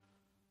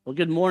Well,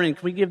 good morning.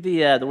 Can we give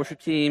the worship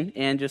team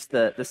and just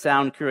the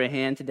sound crew a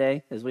hand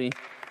today as we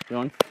go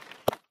on?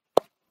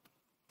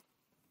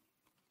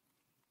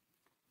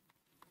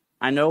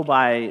 I know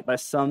by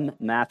some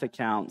math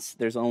accounts,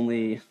 there's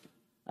only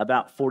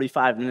about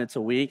 45 minutes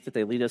a week that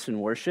they lead us in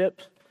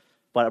worship,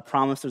 but I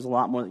promise there's a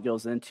lot more that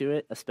goes into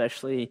it,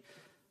 especially,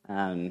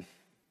 all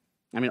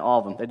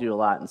of them. They do a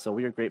lot, and so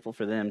we are grateful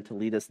for them to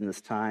lead us in this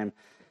time.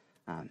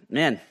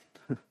 Man,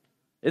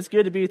 it's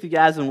good to be with you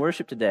guys in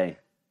worship today.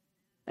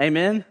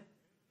 Amen.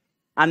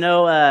 I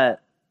know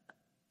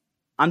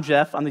I'm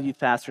Jeff. I'm the youth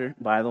pastor,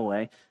 by the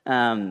way.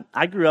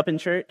 I grew up in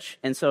church,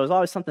 and so it was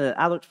always something that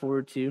I looked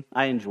forward to.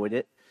 I enjoyed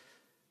it.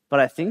 But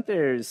I think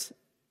there's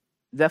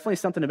definitely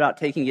something about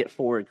taking it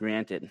for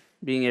granted,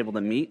 being able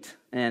to meet.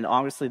 And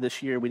obviously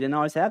this year, we didn't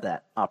always have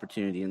that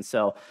opportunity. And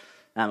so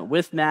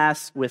with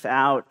Mass,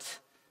 without,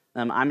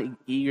 I'm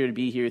eager to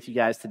be here with you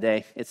guys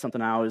today. It's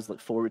something I always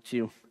look forward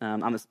to.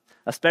 I'm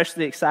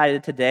especially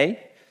excited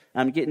today.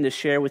 I'm getting to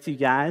share with you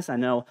guys. I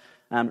know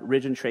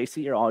Ridge and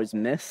Tracy are always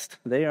missed.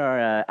 They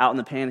are out in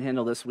the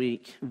Panhandle this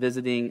week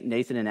visiting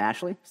Nathan and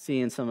Ashley,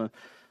 seeing some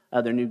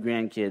of their new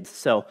grandkids.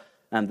 So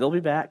they'll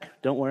be back.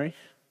 Don't worry.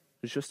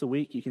 It's just a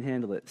week. You can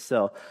handle it.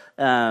 So,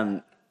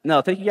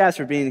 no, thank you guys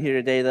for being here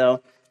today,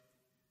 though.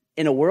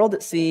 In a world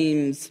that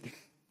seems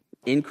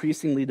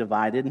increasingly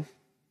divided,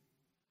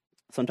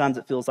 sometimes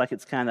it feels like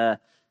it's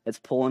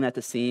pulling at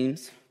the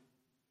seams.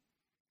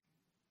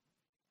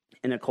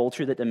 In a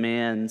culture that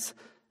demands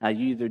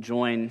you either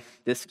join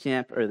this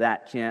camp or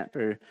that camp,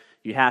 or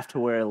you have to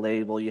wear a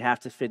label, you have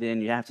to fit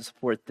in, you have to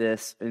support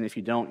this, and if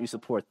you don't, you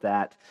support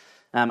that.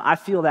 I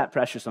feel that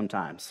pressure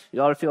sometimes.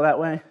 You ever feel that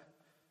way?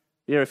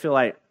 You ever feel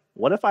like,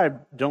 what if I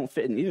don't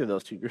fit in either of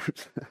those two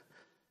groups?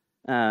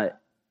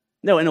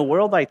 No, in a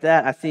world like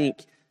that, I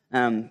think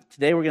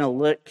today we're going to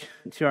look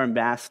to our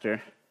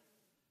ambassador,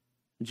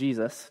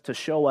 Jesus, to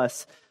show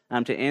us,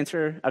 to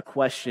answer a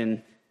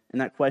question,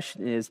 and that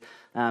question is,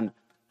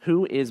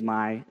 who is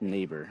my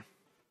neighbor?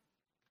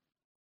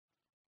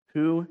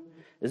 Who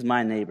is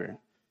my neighbor?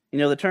 You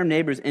know, the term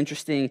neighbor is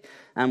interesting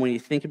when you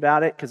think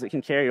about it because it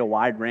can carry a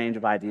wide range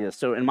of ideas.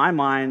 So in my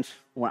mind,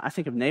 when I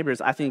think of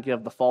neighbors, I think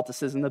of the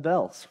Faltuses and the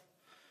Bells.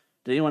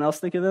 Did anyone else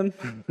think of them?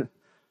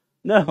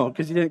 No,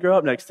 because you didn't grow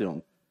up next to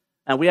them.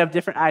 And we have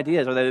different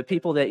ideas. Are they the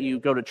people that you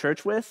go to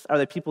church with? Are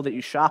they people that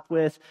you shop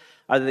with?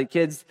 Are they the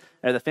kids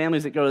or the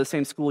families that go to the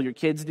same school your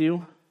kids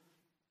do?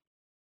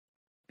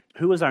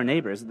 Who is our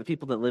neighbor? Is it the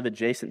people that live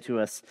adjacent to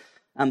us?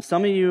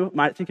 Some of you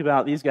might think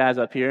about these guys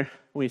up here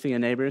when you think of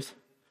neighbors.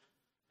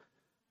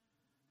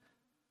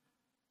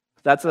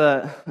 That's all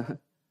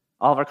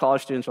of our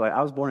college students are like,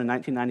 I was born in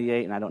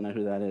 1998, and I don't know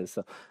who that is.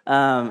 So,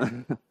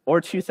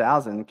 or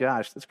 2000.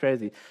 Gosh, that's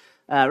crazy.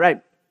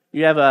 Right.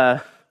 You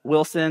have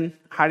Wilson,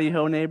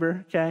 Heidi-ho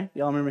neighbor, okay?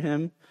 Y'all remember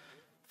him?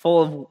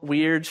 Full of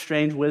weird,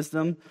 strange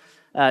wisdom.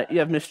 You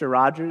have Mr.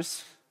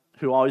 Rogers,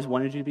 who always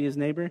wanted you to be his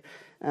neighbor.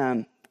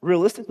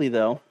 Realistically,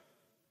 though,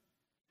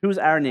 who's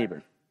our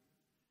neighbor?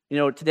 You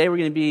know, today we're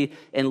going to be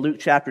in Luke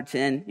chapter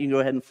 10. You can go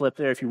ahead and flip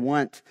there if you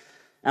want.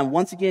 And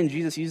once again,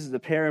 Jesus uses the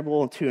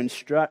parable to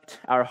instruct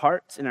our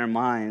hearts and our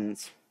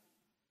minds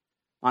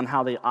on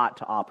how they ought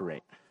to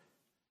operate.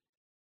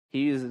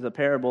 He uses the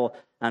parable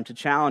to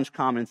challenge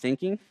common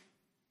thinking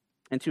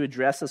and to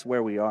address us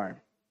where we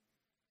are.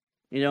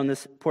 You know, in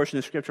this portion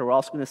of Scripture, we're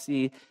also going to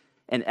see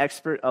an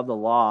expert of the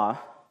law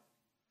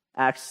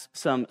ask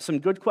some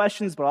good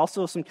questions, but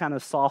also some kind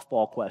of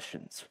softball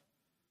questions.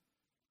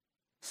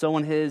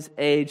 Someone his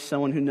age,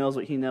 someone who knows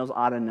what he knows,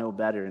 ought to know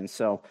better. And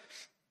so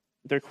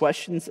they're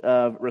questions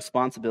of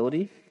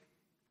responsibility.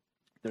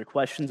 They're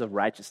questions of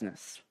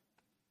righteousness.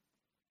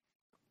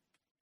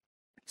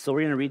 So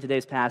we're going to read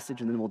today's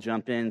passage, and then we'll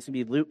jump in. It's going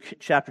to be Luke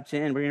chapter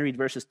 10. We're going to read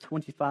verses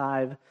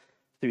 25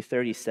 through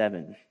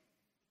 37.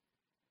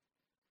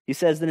 He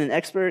says, Then an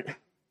expert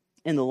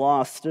in the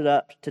law stood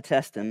up to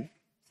test him,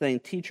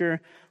 saying,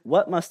 Teacher,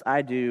 what must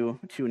I do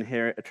to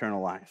inherit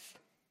eternal life?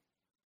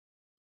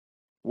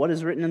 What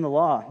is written in the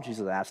law?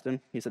 Jesus asked him.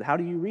 He said, How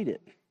do you read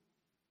it?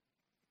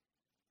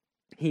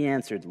 He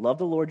answered, Love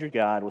the Lord your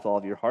God with all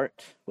of your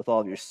heart, with all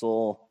of your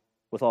soul,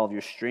 with all of your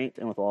strength,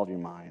 and with all of your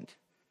mind,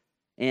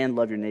 and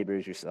love your neighbor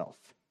as yourself.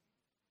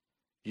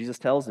 Jesus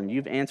tells him,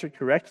 You've answered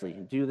correctly.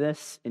 Do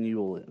this, and you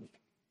will live.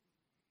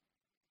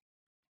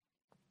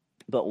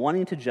 But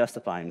wanting to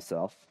justify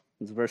himself,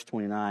 this is verse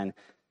 29,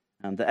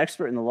 the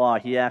expert in the law,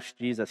 he asked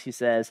Jesus, he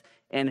says,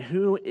 And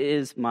who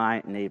is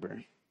my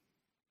neighbor?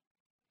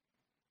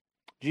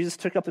 Jesus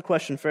took up the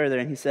question further,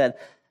 and he said,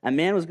 A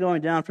man was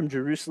going down from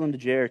Jerusalem to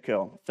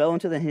Jericho, fell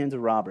into the hands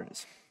of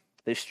robbers.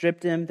 They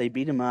stripped him, they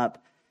beat him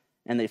up,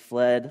 and they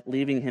fled,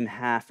 leaving him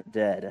half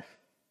dead.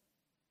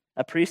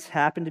 A priest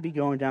happened to be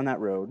going down that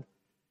road.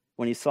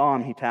 When he saw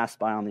him, he passed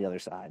by on the other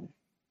side.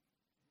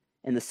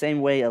 In the same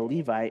way, a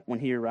Levite, when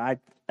he arrived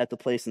at the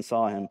place and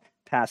saw him,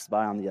 passed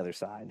by on the other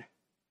side.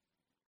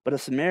 But a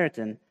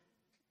Samaritan,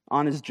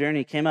 on his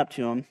journey, came up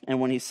to him,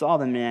 and when he saw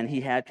the man, he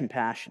had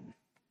compassion.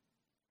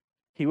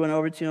 He went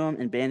over to him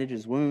and bandaged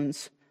his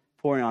wounds,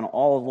 pouring on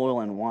olive oil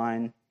and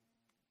wine.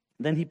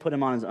 Then he put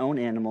him on his own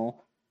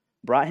animal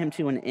brought him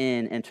to an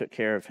inn, and took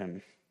care of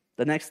him.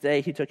 The next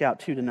day he took out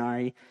 2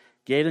 denarii,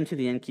 gave them to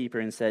the innkeeper,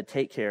 and said,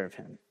 'Take care of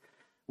him.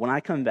 When I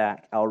come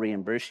back, I'll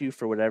reimburse you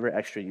for whatever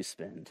extra you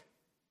spend.'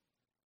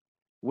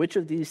 Which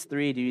of these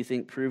 3 do you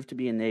think proved to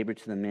be a neighbor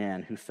to the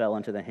man who fell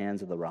into the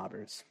hands of the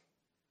robbers?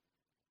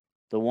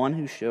 The one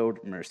who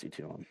showed mercy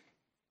to him."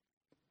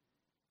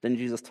 Then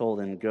Jesus told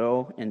him,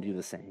 "Go and do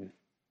the same."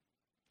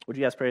 Would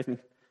you guys pray with me?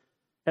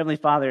 Heavenly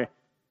Father,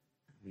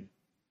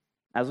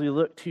 as we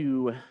look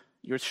to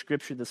your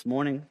scripture this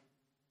morning,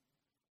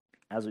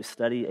 as we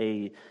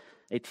study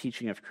a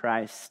teaching of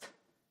Christ,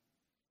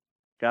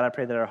 God, I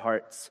pray that our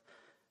hearts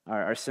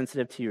are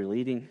sensitive to your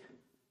leading.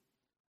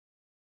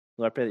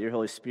 Lord, I pray that your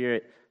Holy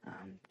Spirit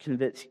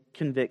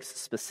convicts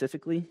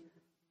specifically.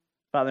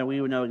 Father,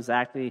 we would know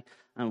exactly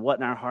what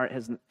in our heart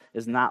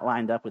is not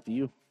lined up with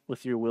you,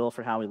 with your will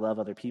for how we love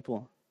other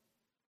people.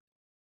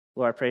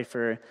 Lord, I pray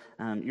for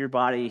your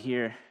body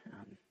here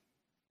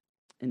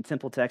in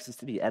Temple, Texas,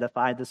 to be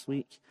edified this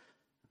week.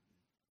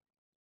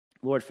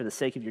 Lord, for the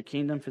sake of your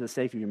kingdom, for the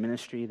sake of your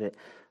ministry, that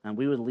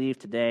we would leave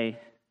today,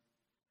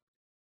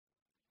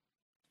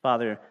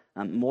 Father,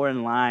 more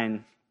in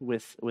line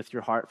with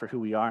your heart for who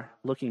we are,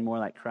 looking more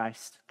like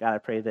Christ. God, I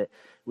pray that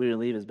we would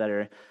leave as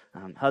better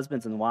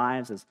husbands and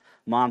wives, as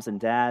moms and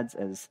dads,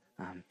 as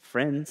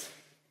friends,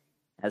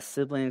 as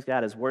siblings,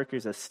 God, as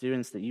workers, as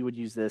students, that you would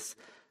use this,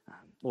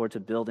 Lord, to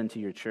build into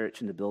your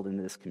church and to build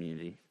into this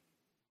community.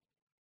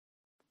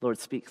 Lord,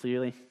 speak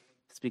clearly,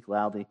 speak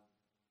loudly.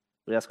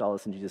 We ask all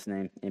this in Jesus'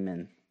 name.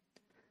 Amen.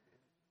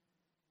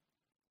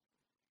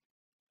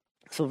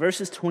 So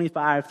verses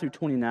 25 through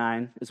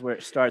 29 is where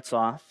it starts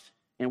off,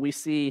 and we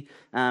see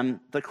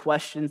the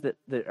questions that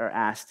are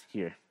asked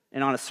here.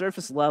 And on a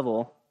surface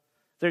level,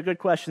 they're good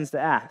questions to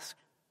ask.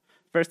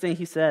 First thing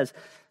he says,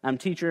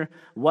 "Teacher,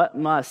 what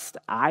must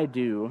I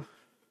do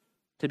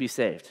to be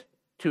saved,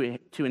 to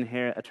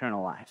inherit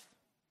eternal life?"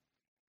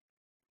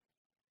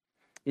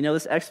 You know,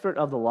 this expert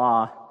of the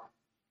law,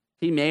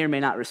 he may or may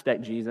not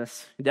respect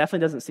Jesus. He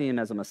definitely doesn't see him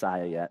as a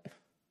Messiah yet.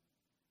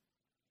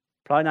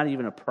 Probably not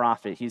even a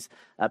prophet. He's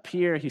a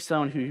peer. He's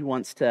someone who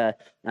wants to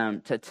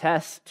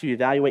test, to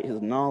evaluate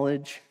his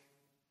knowledge.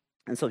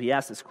 And so he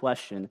asks this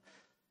question.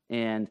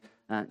 And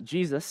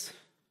Jesus,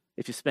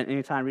 if you spent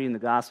any time reading the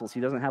Gospels,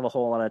 he doesn't have a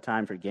whole lot of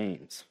time for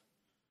games.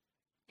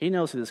 He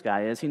knows who this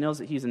guy is. He knows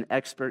that he's an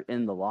expert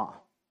in the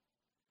law.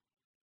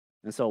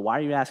 And so why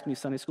are you asking me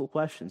Sunday school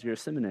questions? You're a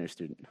seminary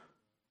student.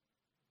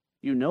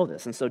 You know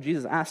this. And so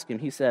Jesus asks him,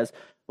 he says,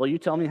 "Well, you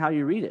tell me how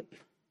you read it."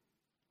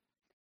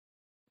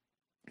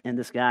 And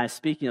this guy,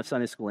 speaking of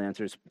Sunday school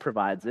answers,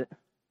 provides it.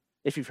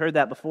 If you've heard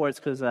that before, it's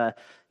because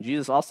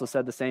Jesus also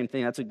said the same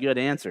thing. That's a good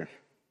answer.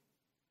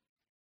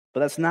 But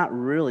that's not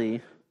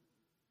really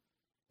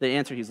the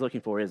answer he's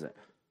looking for, is it?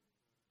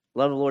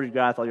 Love the Lord your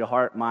God with all your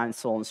heart, mind,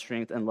 soul, and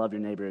strength, and love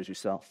your neighbor as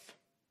yourself.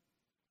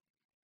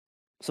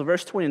 So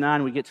verse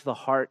 29, we get to the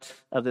heart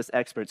of this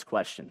expert's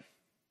question.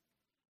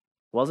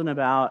 It wasn't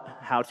about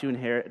how to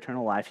inherit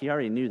eternal life. He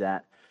already knew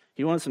that.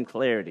 He wanted some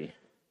clarity.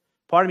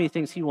 Part of me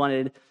thinks he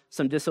wanted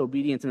some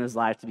disobedience in his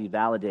life to be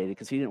validated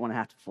because he didn't want to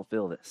have to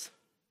fulfill this.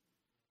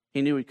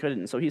 He knew he couldn't.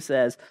 And so he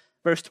says,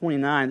 verse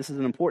 29, this is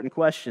an important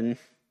question.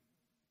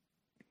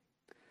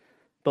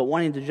 But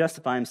wanting to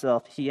justify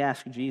himself, he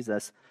asked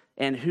Jesus,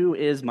 "And who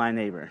is my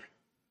neighbor?"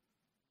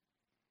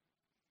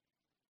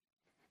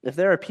 If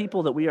there are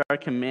people that we are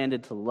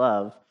commanded to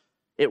love,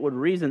 it would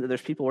reason that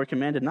there's people we're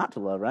commanded not to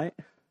love, right?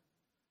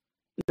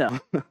 No.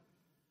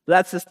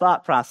 That's his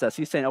thought process.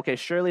 He's saying, okay,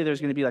 surely there's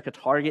going to be like a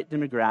target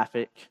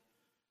demographic,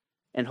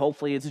 and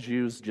hopefully it's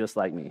Jews just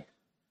like me.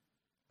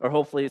 Or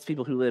hopefully it's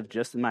people who live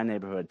just in my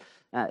neighborhood.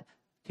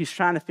 He's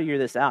trying to figure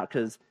this out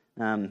because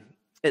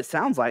it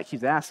sounds like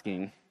he's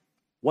asking,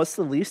 what's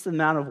the least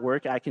amount of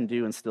work I can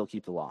do and still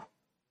keep the law?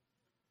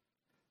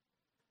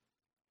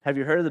 Have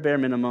you heard of the bare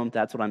minimum?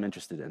 That's what I'm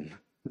interested in.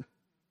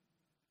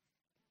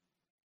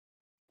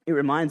 It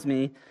reminds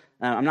me,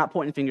 I'm not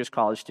pointing fingers,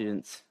 college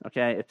students,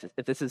 okay?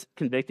 If this is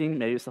convicting,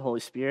 maybe it's the Holy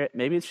Spirit.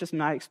 Maybe it's just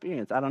my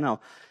experience. I don't know.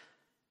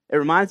 It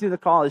reminds me of the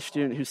college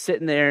student who's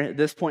sitting there at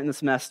this point in the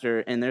semester,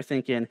 and they're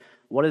thinking,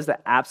 what is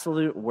the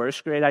absolute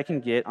worst grade I can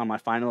get on my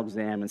final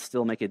exam and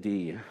still make a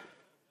D?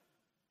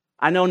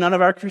 I know none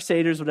of our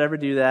crusaders would ever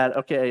do that.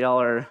 Okay, y'all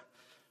are...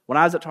 When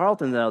I was at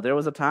Tarleton, though, there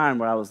was a time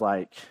where I was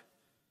like,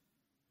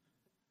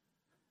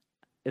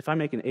 if I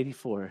make an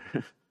 84,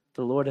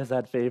 the Lord has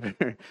had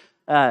favor.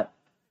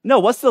 No,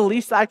 what's the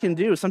least I can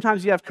do?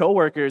 Sometimes you have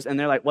coworkers, and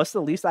they're like, what's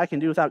the least I can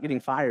do without getting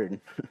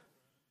fired?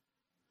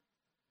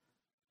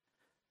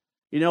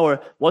 Or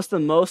what's the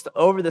most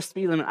over the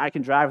speed limit I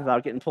can drive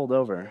without getting pulled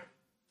over?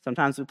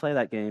 Sometimes we play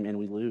that game, and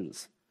we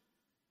lose.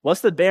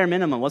 What's the bare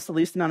minimum? What's the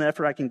least amount of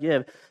effort I can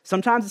give?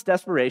 Sometimes it's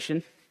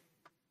desperation.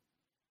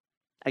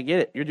 I get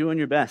it. You're doing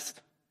your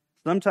best.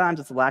 Sometimes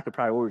it's a lack of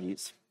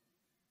priorities.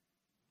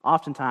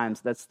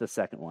 Oftentimes, that's the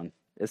second one.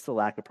 It's the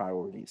lack of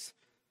priorities.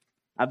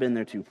 I've been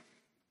there too.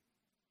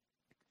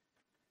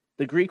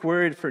 The Greek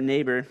word for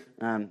neighbor,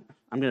 I'm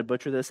going to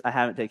butcher this. I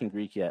haven't taken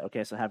Greek yet,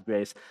 okay, so have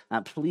grace.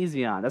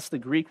 Plesion, that's the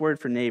Greek word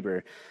for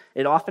neighbor.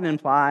 It often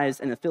implies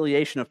an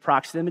affiliation of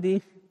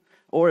proximity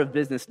or of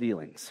business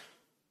dealings.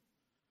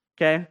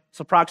 Okay,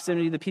 so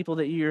proximity, the people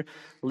that you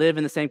live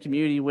in the same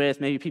community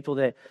with, maybe people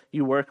that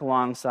you work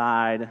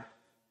alongside.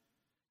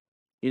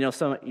 You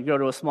go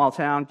to a small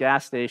town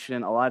gas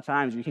station, a lot of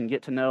times you can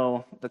get to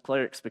know the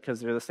clerks because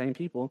they're the same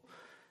people.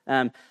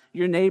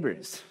 Your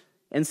neighbors.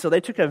 And so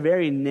they took a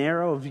very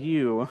narrow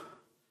view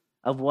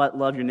of what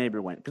love your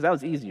neighbor meant, because that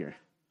was easier.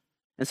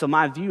 And so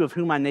my view of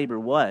who my neighbor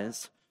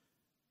was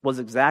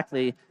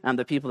exactly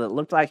the people that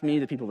looked like me,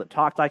 the people that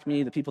talked like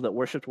me, the people that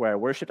worshiped where I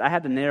worshiped. I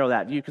had to narrow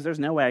that view because there's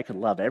no way I could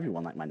love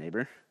everyone like my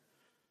neighbor.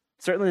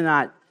 Certainly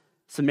not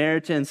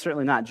Samaritans,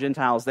 certainly not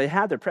Gentiles. They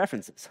had their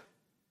preferences.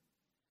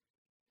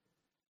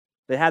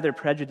 They had their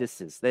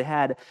prejudices. They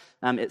had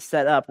it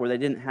set up where they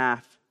didn't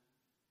have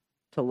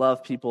to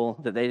love people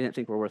that they didn't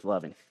think were worth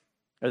loving,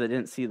 or they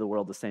didn't see the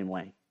world the same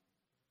way.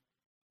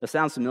 That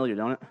sounds familiar,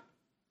 don't it?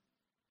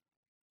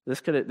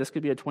 This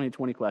could be a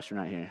 2020 question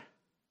right here.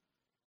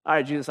 All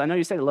right, Jesus, I know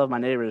you say to love my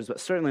neighbors, but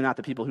certainly not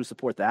the people who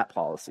support that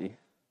policy.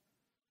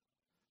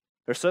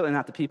 They're certainly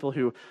not the people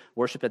who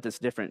worship at this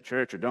different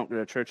church or don't go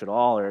to church at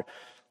all or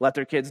let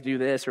their kids do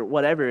this or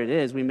whatever it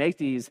is. We make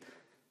these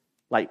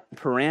like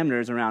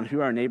parameters around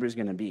who our neighbor is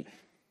going to be.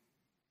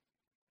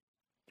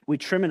 We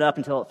trim it up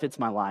until it fits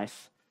my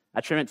life.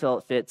 I trim it until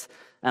it fits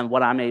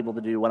what I'm able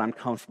to do, what I'm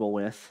comfortable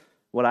with,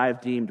 what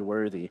I've deemed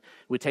worthy.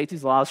 We take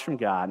these laws from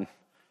God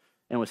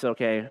and we say,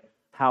 okay,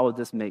 how would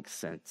this make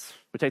sense?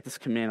 We take this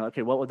command,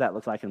 okay, what would that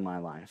look like in my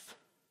life?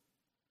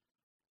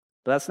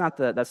 But that's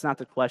not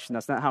the question.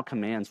 That's not how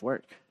commands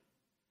work.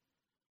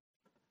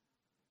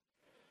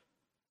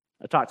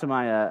 I talk to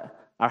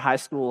our high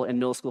school and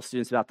middle school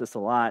students about this a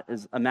lot.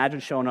 Is imagine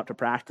showing up to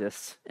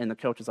practice and the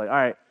coach is like, all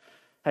right,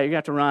 hey, you're going to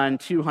have to run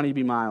 2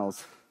 honeybee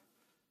miles.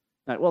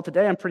 Like, well,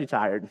 today I'm pretty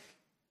tired,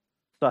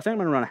 so I think I'm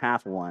going to run a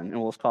half one,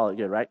 and we'll just call it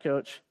good, right,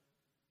 coach?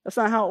 That's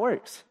not how it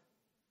works.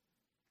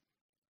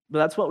 But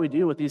that's what we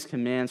do with these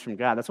commands from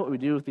God. That's what we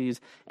do with these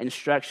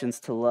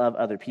instructions to love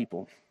other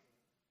people.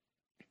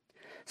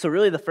 So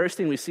really the first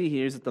thing we see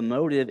here is that the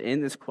motive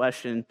in this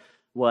question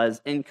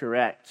was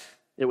incorrect.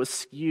 It was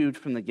skewed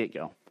from the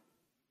get-go.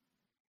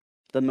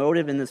 The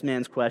motive in this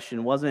man's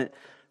question wasn't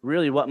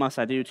really what must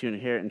I do to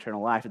inherit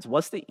eternal life. It's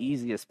what's the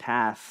easiest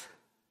path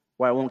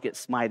where I won't get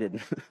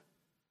smited?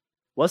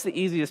 What's the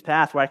easiest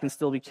path where I can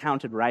still be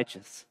counted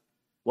righteous?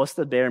 What's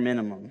the bare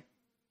minimum?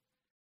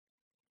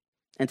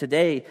 And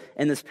today,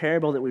 in this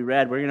parable that we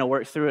read, we're going to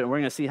work through it, and we're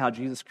going to see how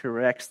Jesus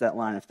corrects that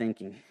line of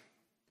thinking.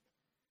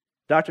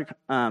 Dr.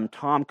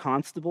 Tom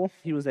Constable,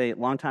 he was a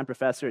longtime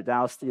professor at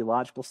Dallas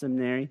Theological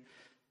Seminary.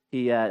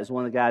 He is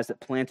one of the guys that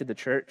planted the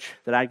church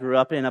that I grew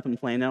up in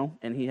Plano,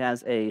 and he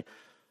has a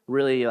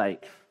really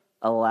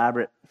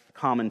elaborate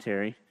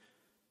commentary.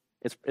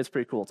 It's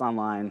pretty cool. It's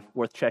online,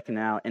 worth checking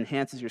out.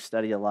 Enhances your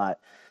study a lot.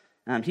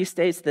 He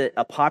states that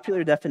a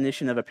popular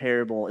definition of a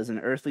parable is an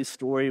earthly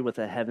story with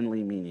a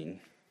heavenly meaning.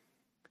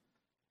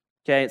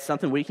 Okay, it's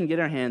something we can get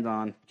our hands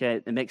on.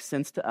 Okay, it makes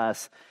sense to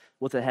us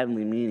with a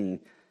heavenly meaning.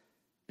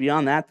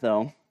 Beyond that,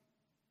 though,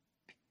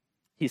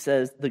 he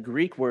says the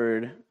Greek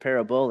word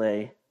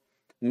parabole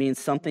means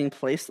something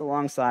placed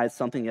alongside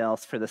something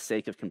else for the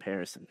sake of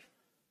comparison.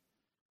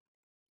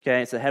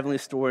 Okay, it's a heavenly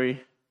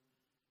story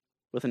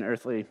with an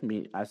earthly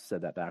meaning. I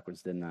said that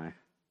backwards, didn't I?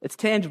 It's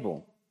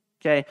tangible.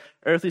 Okay,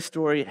 earthly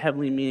story,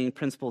 heavenly meaning,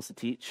 principles to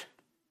teach.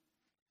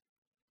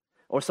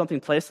 Or something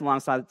placed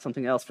alongside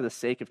something else for the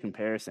sake of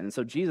comparison. And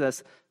so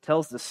Jesus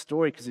tells this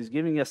story because he's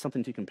giving us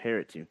something to compare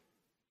it to.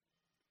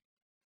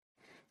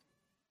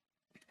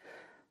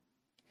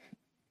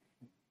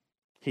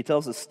 He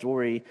tells a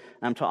story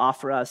to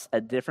offer us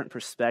a different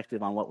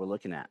perspective on what we're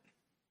looking at,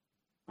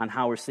 on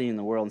how we're seeing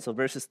the world. And so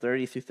verses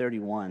 30 through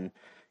 31,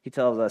 he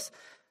tells us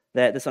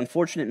that this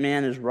unfortunate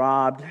man is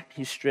robbed,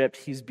 he's stripped,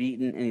 he's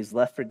beaten, and he's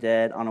left for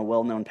dead on a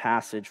well-known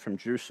passage from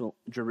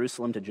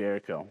Jerusalem to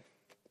Jericho.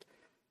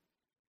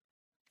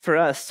 For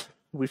us,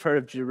 we've heard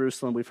of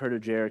Jerusalem, we've heard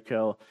of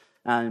Jericho,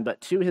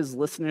 but to his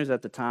listeners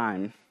at the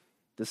time,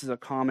 this is a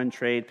common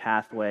trade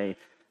pathway.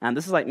 And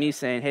this is like me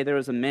saying, hey, there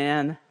was a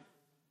man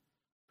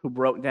who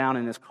broke down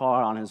in his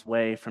car on his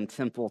way from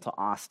Temple to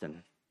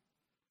Austin.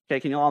 Okay,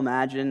 can you all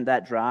imagine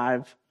that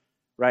drive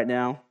right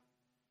now?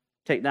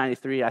 Take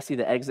 93, I see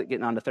the exit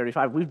getting onto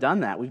 35. We've done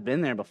that. We've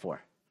been there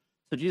before.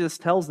 So Jesus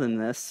tells them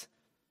this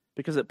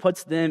because it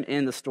puts them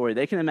in the story.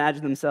 They can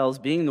imagine themselves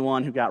being the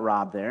one who got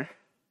robbed there.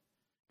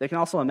 They can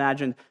also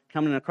imagine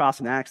coming across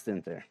an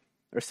accident there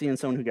or seeing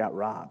someone who got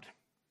robbed.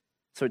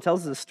 So he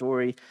tells us a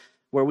story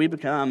where we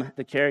become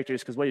the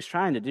characters because what he's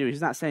trying to do,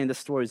 he's not saying this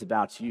story is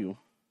about you.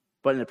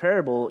 But in a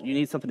parable, you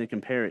need something to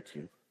compare it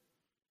to.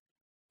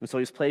 And so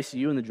he's placed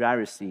you in the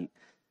driver's seat.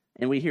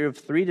 And we hear of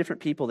 3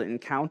 different people that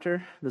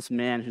encounter this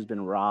man who's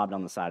been robbed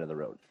on the side of the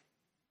road.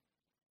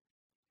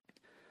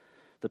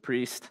 The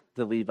priest,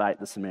 the Levite,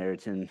 the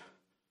Samaritan.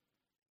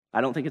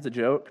 I don't think it's a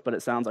joke, but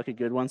it sounds like a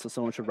good one, so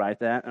someone should write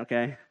that,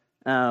 okay?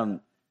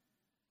 And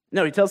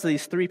No, he tells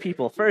these three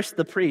people. First,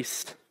 the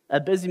priest, a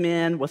busy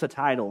man with a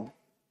title,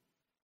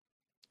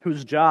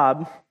 whose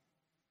job,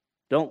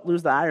 don't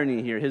lose the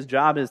irony here, his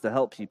job is to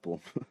help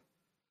people.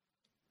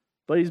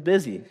 But he's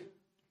busy.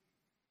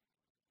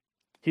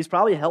 He's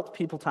probably helped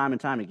people time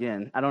and time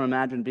again. I don't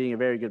imagine being a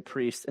very good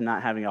priest and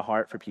not having a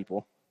heart for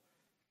people.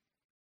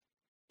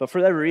 But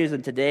for that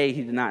reason, today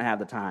he did not have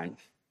the time.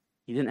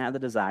 He didn't have the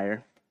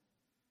desire.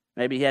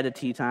 Maybe he had a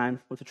tea time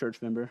with a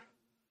church member.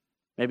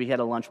 Maybe he had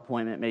a lunch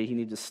appointment. Maybe he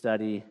needed to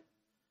study.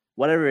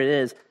 Whatever it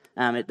is,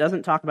 it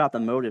doesn't talk about the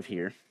motive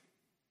here.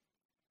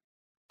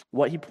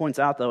 What he points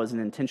out, though, is an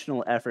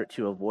intentional effort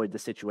to avoid the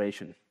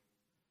situation. It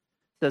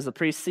says the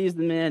priest sees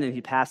the men and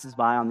he passes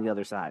by on the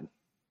other side.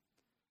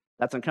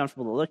 That's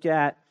uncomfortable to look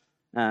at.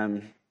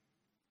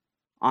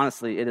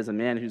 Honestly, it is a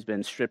man who's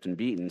been stripped and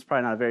beaten. It's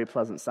probably not a very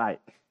pleasant sight.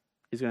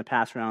 He's going to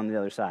pass around on the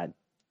other side.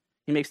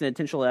 He makes an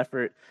intentional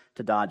effort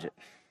to dodge it.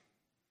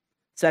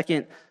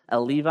 Second,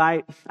 a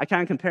Levite. I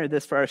kind of compared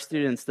this for our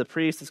students. The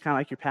priest is kind of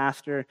like your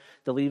pastor.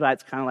 The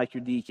Levite's kind of like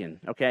your deacon.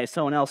 Okay,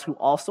 someone else who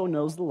also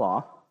knows the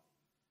law.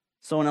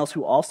 Someone else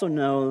who also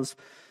knows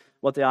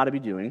what they ought to be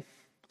doing.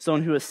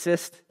 Someone who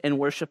assists in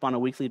worship on a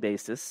weekly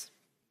basis.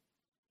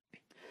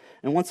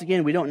 And once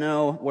again, we don't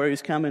know where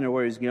he's coming or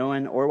where he's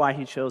going or why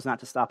he chose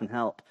not to stop and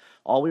help.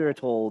 All we are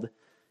told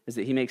is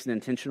that he makes an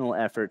intentional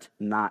effort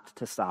not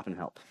to stop and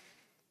help.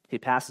 He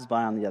passes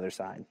by on the other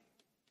side.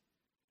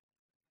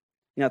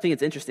 I think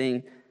it's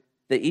interesting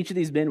that each of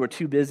these men were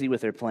too busy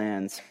with their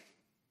plans,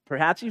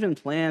 perhaps even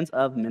plans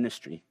of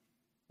ministry.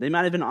 They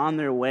might have been on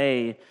their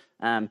way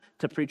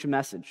to preach a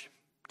message,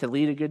 to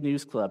lead a good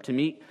news club, to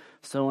meet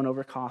someone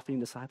over coffee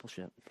and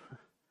discipleship.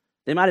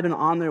 They might have been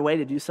on their way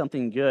to do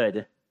something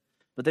good,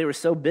 but they were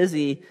so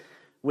busy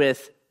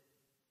with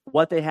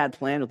what they had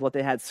planned, with what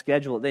they had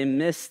scheduled, they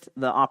missed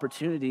the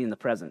opportunity in the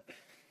present.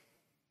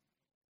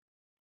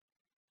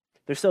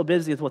 They're so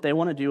busy with what they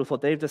want to do, with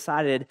what they've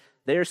decided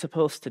they're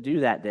supposed to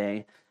do that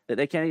day, that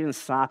they can't even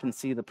stop and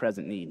see the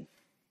present need.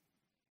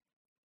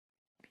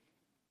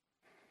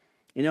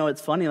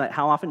 It's funny, like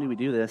how often do we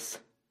do this?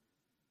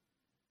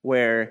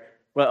 Where,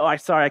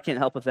 sorry, I can't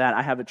help with that.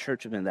 I have a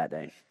church event that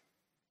day.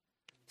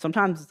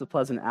 Sometimes it's a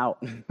pleasant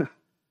out.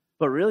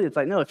 But really, it's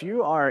like, no, if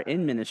you are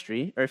in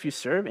ministry, or if you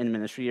serve in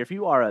ministry, or if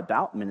you are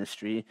about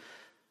ministry,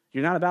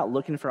 you're not about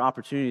looking for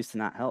opportunities to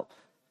not help.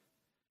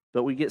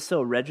 But we get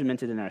so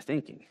regimented in our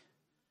thinking.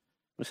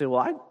 We say,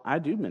 well, I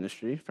do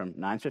ministry from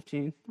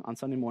 9:15 on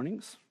Sunday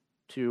mornings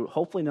to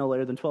hopefully no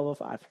later than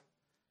 12:05.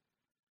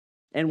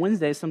 And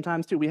Wednesdays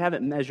sometimes too. We have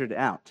it measured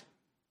out.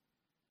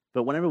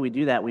 But whenever we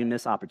do that, we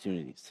miss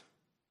opportunities.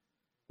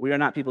 We are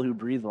not people who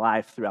breathe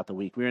life throughout the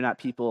week. We are not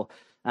people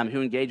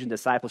who engage in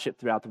discipleship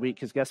throughout the week,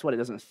 because guess what? It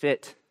doesn't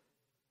fit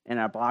in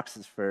our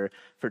boxes for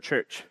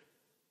church.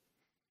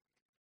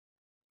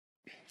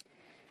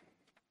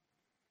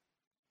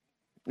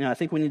 I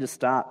think we need to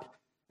stop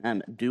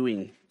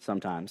doing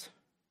sometimes.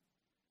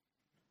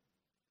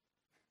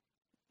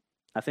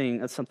 I think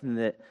that's something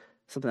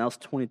else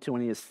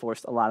 2020 has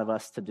forced a lot of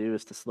us to do,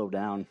 is to slow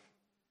down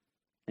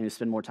and you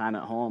spend more time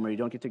at home, or you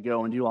don't get to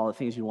go and do all the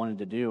things you wanted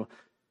to do.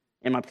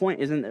 And my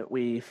point isn't that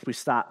we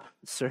stop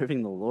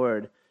serving the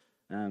Lord,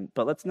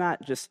 but let's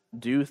not just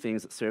do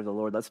things that serve the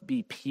Lord. Let's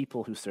be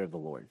people who serve the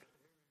Lord.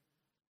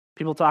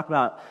 People talk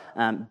about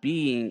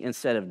being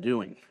instead of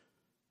doing.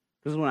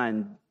 Because when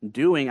I'm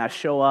doing, I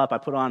show up, I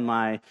put on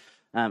my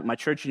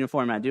church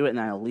uniform, I do it, and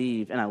I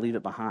leave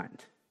it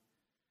behind.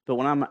 But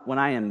when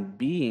I am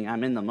being,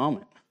 I'm in the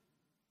moment.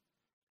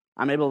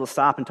 I'm able to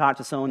stop and talk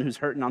to someone who's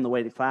hurting on the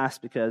way to class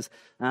because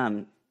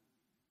I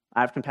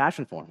have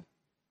compassion for them.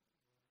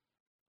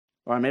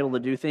 Or I'm able to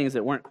do things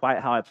that weren't quite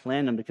how I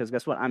planned them because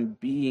guess what? I'm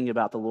being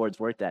about the Lord's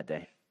work that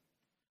day.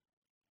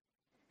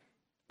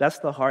 That's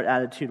the heart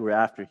attitude we're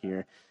after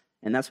here.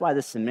 And that's why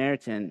the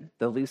Samaritan,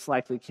 the least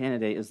likely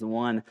candidate, is the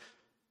one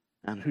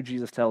who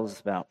Jesus tells us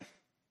about.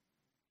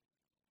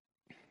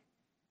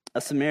 A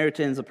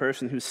Samaritan is a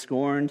person who's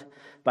scorned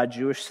by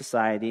Jewish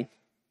society,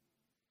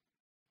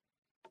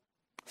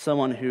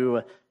 someone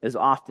who is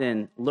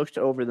often looked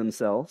over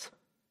themselves,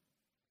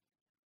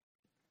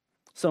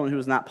 someone who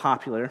is not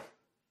popular,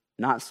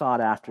 not sought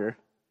after,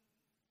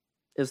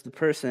 is the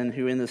person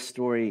who in this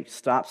story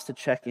stops to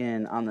check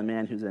in on the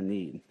man who's in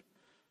need.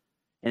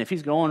 And if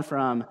he's going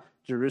from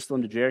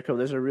Jerusalem to Jericho,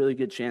 there's a really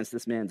good chance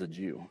this man's a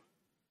Jew.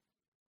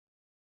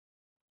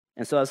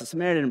 And so as the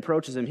Samaritan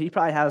approaches him, he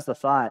probably has the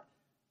thought,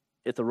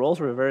 if the roles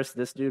were reversed,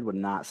 this dude would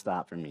not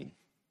stop for me.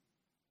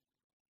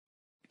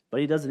 But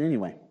he does it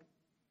anyway.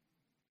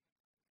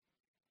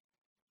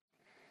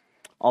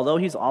 Although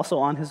he's also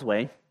on his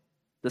way,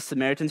 the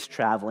Samaritan's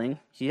traveling,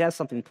 he has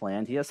something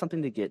planned, he has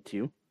something to get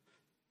to.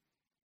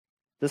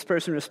 This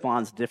person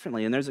responds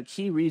differently, and there's a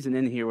key reason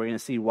in here we're going to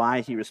see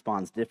why he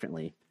responds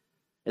differently.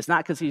 It's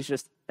not because he's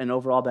just an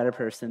overall better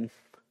person,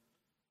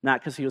 not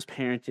because he was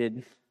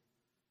parented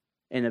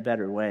in a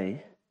better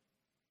way.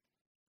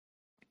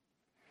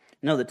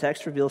 No, the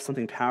text reveals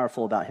something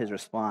powerful about his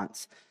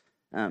response.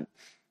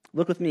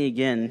 Look with me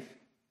again.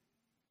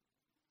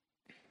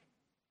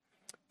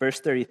 Verse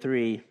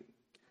 33.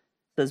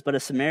 It says, but a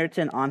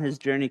Samaritan on his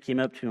journey came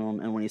up to him,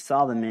 and when he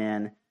saw the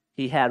man,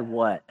 he had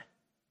what?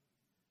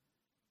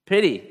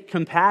 Pity,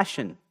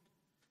 compassion.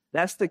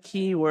 That's the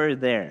key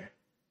word there.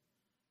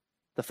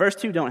 The first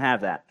two don't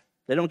have that.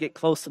 They don't get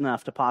close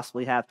enough to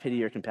possibly have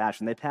pity or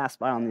compassion. They pass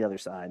by on the other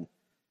side.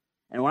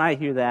 And when I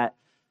hear that,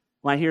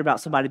 when I hear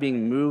about somebody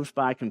being moved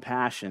by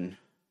compassion,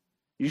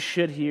 you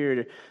should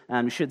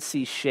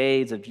see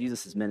shades of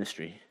Jesus'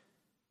 ministry.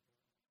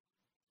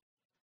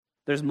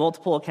 There's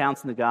multiple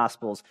accounts in the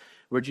Gospels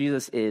where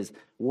Jesus is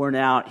worn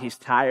out, he's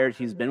tired,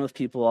 he's been with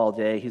people all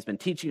day, he's been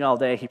teaching all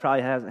day, he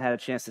probably hasn't had a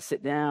chance to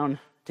sit down,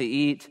 to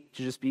eat,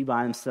 to just be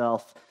by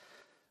himself.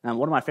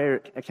 One of my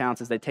favorite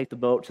accounts is they take the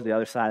boat to the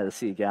other side of the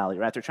Sea of Galilee,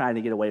 right? They're trying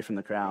to get away from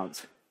the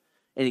crowds.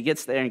 And he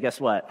gets there, and guess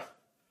what?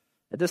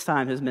 At this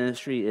time, his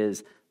ministry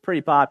is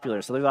pretty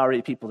popular, so there's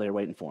already people there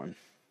waiting for him.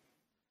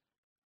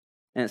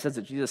 And it says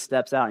that Jesus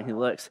steps out, and he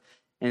looks,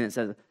 and it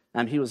says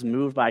he was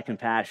moved by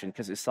compassion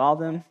because he saw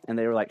them, and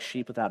they were like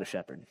sheep without a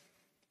shepherd.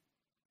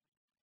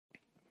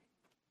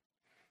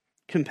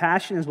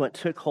 Compassion is what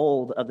took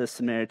hold of this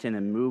Samaritan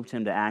and moved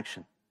him to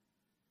action.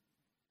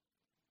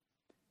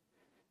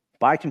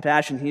 By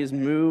compassion, he is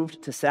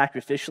moved to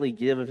sacrificially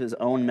give of his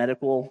own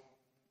medical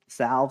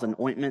salves and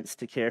ointments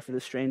to care for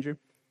the stranger.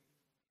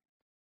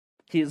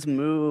 He is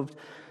moved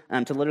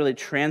to literally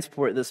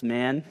transport this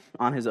man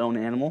on his own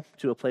animal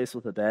to a place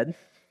with a bed.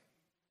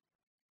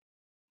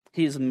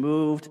 He is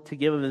moved to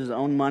give of his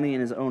own money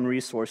and his own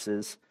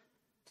resources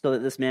so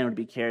that this man would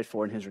be cared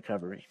for in his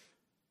recovery.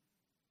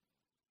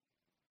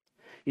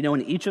 You know,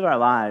 in each of our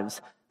lives,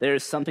 there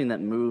is something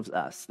that moves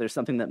us. There's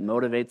something that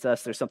motivates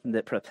us. There's something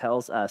that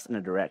propels us in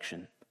a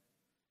direction.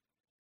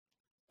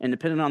 And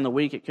depending on the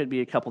week, it could be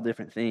a couple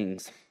different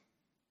things.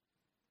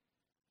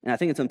 And I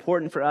think it's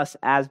important for us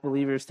as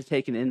believers to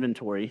take an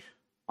inventory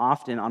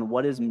often on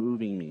what is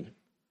moving me,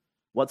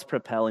 what's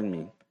propelling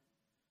me.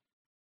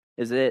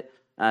 Is it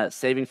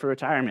saving for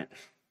retirement?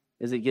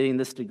 Is it getting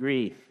this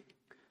degree?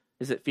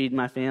 Is it feeding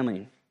my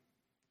family?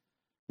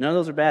 None of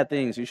those are bad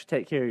things. You should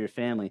take care of your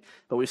family.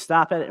 But we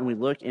stop at it and we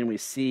look and we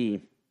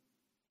see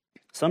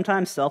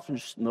sometimes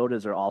selfish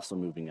motives are also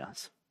moving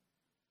us.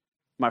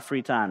 My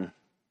free time,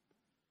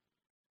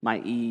 my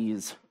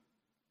ease,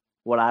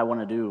 what I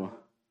want to do.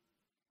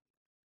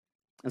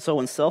 And so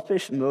when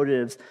selfish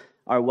motives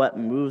are what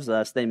moves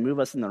us, they move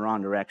us in the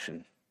wrong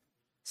direction.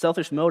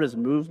 Selfish motives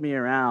move me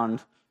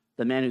around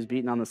the man who's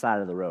beaten on the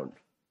side of the road.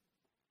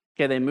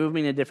 Okay, they move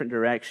me in a different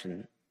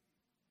direction.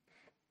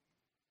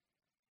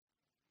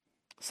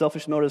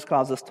 Selfish motives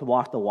cause us to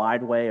walk the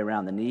wide way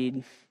around the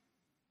need.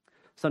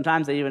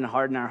 Sometimes they even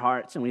harden our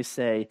hearts and we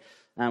say,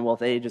 well, if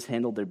they just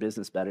handled their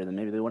business better, then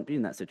maybe they wouldn't be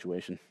in that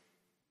situation.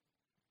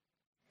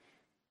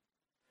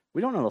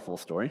 We don't know the full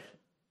story.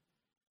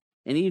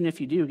 And even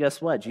if you do, guess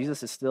what?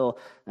 Jesus is still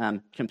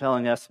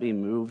compelling us to be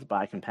moved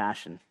by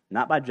compassion,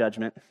 not by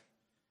judgment,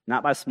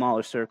 not by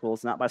smaller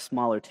circles, not by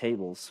smaller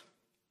tables.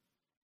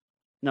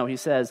 No, he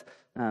says,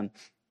 and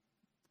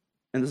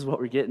this is what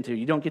we're getting to,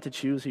 you don't get to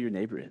choose who your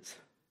neighbor is.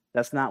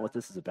 That's not what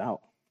this is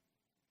about.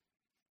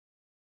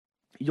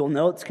 You'll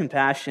know it's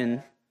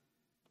compassion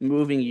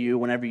moving you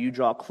whenever you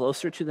draw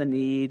closer to the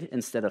need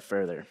instead of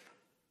further.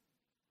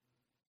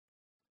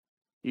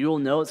 You will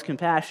know it's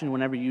compassion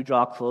whenever you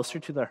draw closer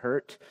to the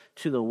hurt,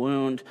 to the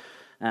wound,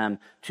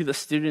 to the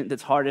student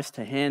that's hardest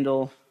to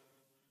handle,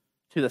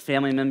 to the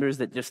family members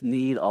that just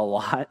need a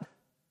lot.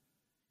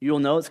 You will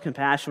know it's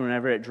compassion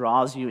whenever it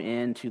draws you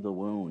into the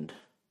wound.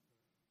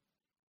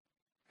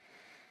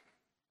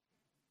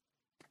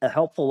 A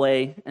helpful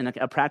way and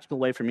a practical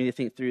way for me to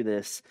think through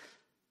this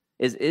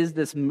is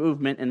this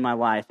movement in my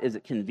life, is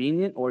it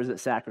convenient or is it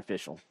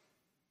sacrificial?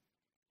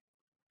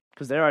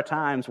 Because there are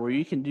times where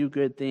you can do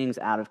good things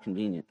out of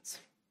convenience.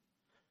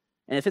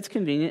 And if it's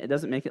convenient, it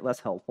doesn't make it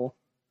less helpful.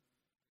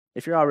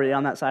 If you're already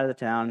on that side of the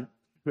town,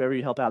 whoever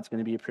you help out is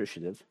going to be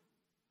appreciative.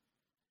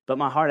 But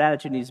my heart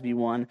attitude needs to be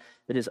one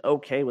that is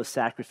okay with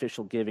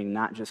sacrificial giving,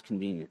 not just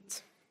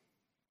convenience.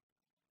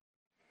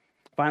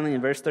 Finally,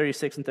 in verse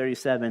 36 and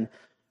 37,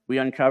 we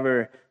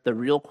uncover the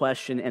real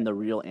question and the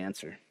real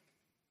answer.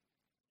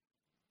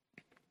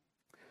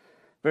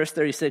 Verse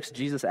 36,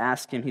 Jesus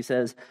asks him, he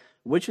says,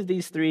 which of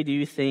these three do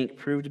you think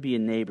proved to be a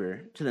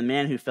neighbor to the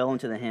man who fell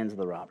into the hands of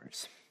the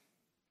robbers?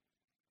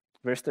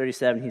 Verse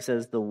 37, he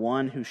says, the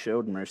one who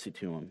showed mercy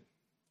to him.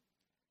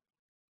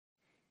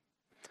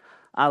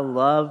 I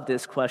love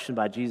this question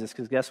by Jesus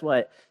because guess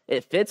what?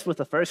 It fits with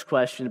the first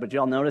question, but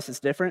y'all notice it's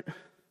different?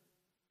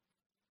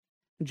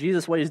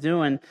 Jesus, what he's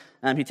doing,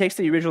 he takes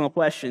the original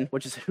question,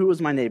 which is, who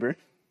was my neighbor?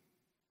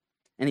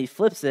 And he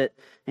flips it,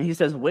 and he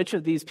says, which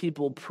of these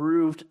people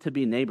proved to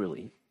be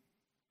neighborly?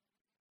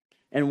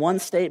 In one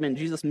statement,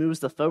 Jesus moves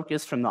the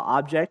focus from the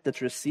object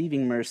that's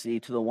receiving mercy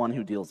to the one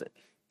who deals it.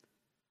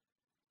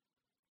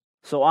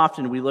 So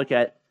often we look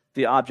at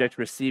the object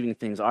receiving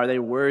things. Are they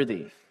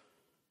worthy?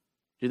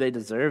 Do they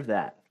deserve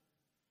that?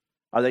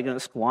 Are they going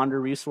to squander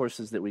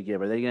resources that we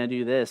give? Are they going to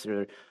do this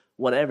or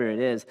whatever it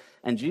is?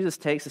 And Jesus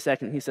takes a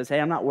second. He says, hey,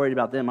 I'm not worried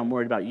about them. I'm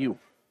worried about you.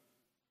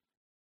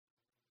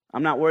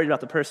 I'm not worried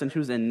about the person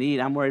who's in need.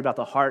 I'm worried about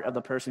the heart of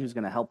the person who's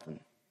going to help them.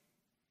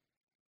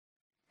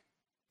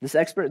 This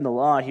expert in the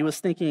law, he was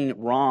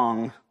thinking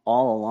wrong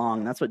all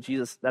along. That's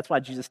why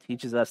Jesus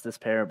teaches us this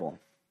parable.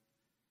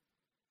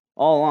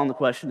 All along the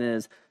question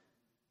is,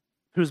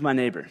 who's my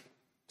neighbor?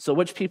 So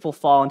which people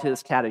fall into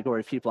this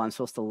category of people I'm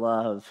supposed to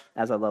love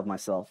as I love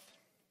myself?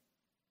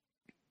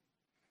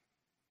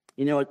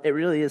 You know, it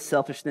really is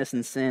selfishness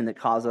and sin that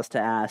cause us to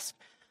ask,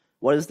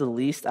 what is the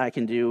least I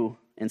can do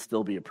and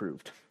still be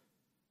approved?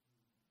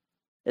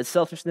 It's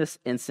selfishness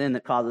and sin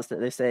that causes us to,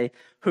 they say,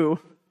 who?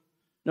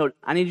 No,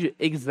 I need you,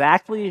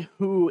 exactly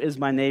who is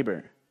my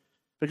neighbor?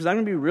 Because I'm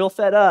going to be real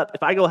fed up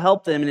if I go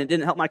help them and it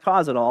didn't help my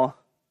cause at all.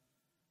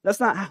 That's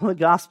not how the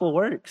gospel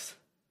works.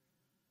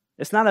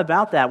 It's not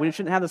about that. We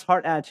shouldn't have this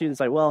heart attitude. It's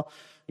like, well,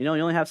 you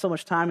only have so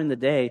much time in the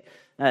day.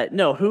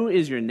 No, who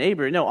is your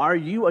neighbor? No, are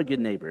you a good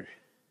neighbor?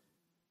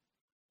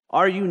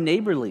 Are you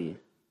neighborly?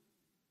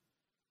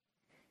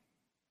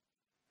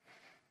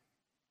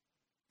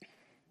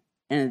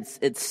 And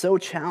it's so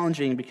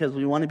challenging because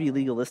we want to be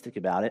legalistic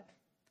about it.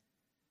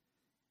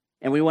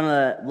 And we want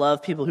to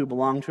love people who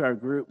belong to our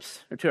groups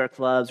or to our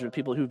clubs or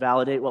people who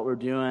validate what we're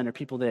doing or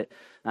people that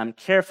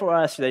care for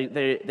us.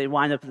 They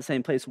wind up at the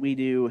same place we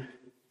do.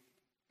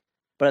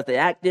 But if they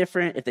act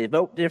different, if they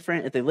vote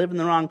different, if they live in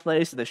the wrong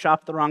place, if they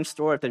shop at the wrong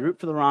store, if they root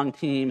for the wrong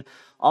team,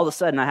 all of a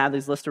sudden I have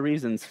these list of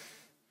reasons.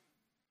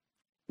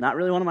 Not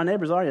really one of my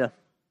neighbors, are you?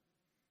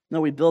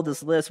 No, we build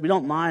this list. We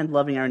don't mind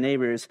loving our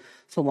neighbors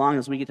so long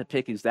as we get to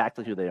pick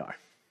exactly who they are.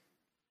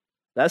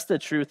 That's the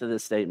truth of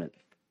this statement.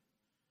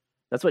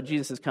 That's what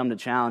Jesus has come to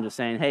challenge, is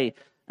saying, hey,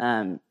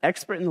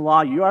 expert in the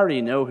law, you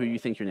already know who you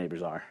think your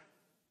neighbors are.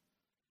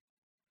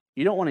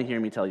 You don't want to hear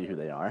me tell you who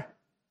they are.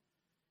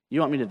 You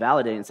want me to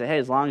validate and say, hey,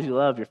 as long as you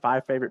love your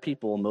 5 favorite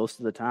people most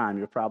of the time,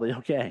 you're probably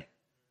okay.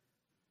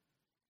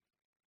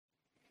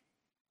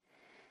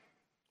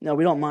 No,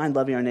 we don't mind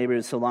loving our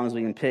neighbors so long as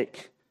we can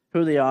pick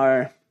who they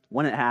are,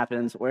 when it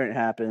happens, where it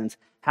happens,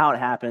 how it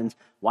happens,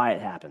 why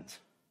it happens.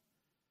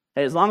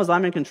 Hey, as long as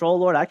I'm in control,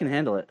 Lord, I can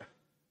handle it.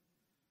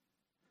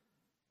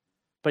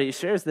 But he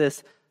shares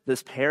this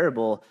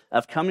parable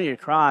of coming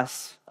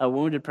across a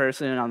wounded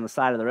person on the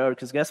side of the road,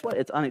 because guess what?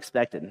 It's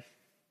unexpected.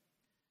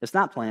 It's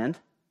not planned.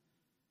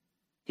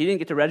 He didn't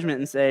get to regiment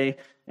and say,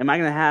 am I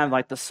going to have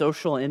like the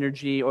social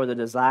energy or the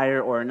desire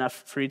or enough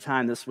free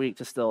time this week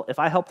to still, if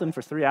I help them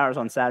for 3 hours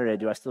on Saturday,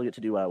 do I still get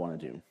to do what I want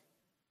to do?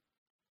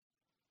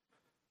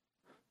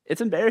 It's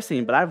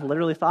embarrassing, but I've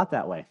literally thought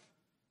that way.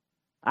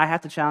 I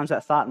have to challenge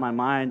that thought in my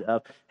mind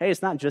of, hey,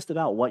 it's not just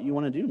about what you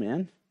want to do,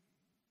 man.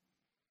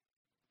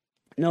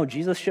 No,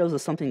 Jesus shows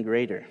us something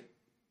greater.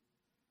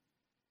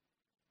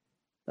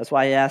 That's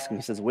why he asked him,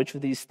 he says, which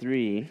of these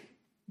 3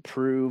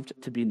 proved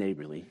to be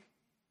neighborly?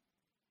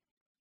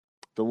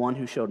 The one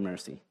who showed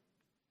mercy.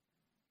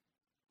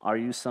 Are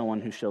you someone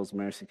who shows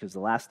mercy? Because the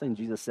last thing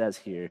Jesus says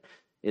here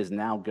is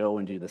now go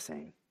and do the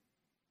same.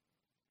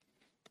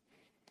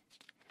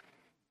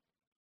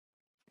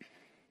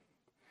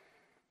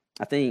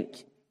 I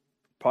think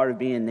part of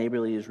being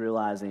neighborly is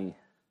realizing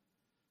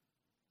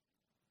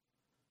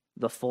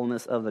the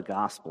fullness of the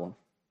gospel.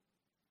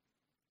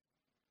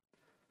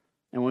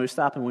 And when we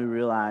stop and we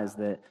realize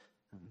that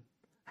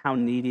how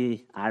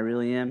needy I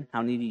really am,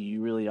 how needy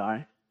you really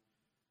are,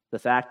 the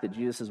fact that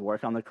Jesus'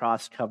 work on the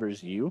cross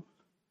covers you,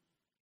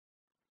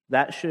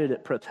 that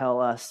should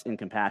propel us in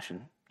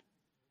compassion.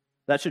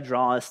 That should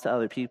draw us to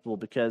other people,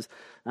 because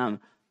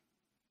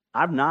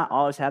I've not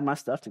always had my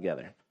stuff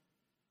together.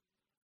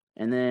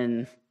 And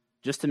then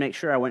just to make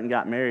sure, I went and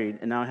got married,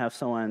 and now I have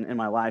someone in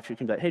my life who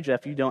can be like, hey,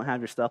 Jeff, you don't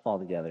have your stuff all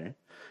together.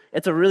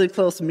 It's a really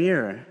close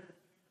mirror,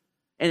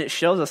 and it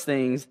shows us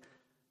things,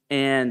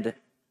 and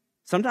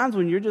sometimes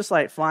when you're just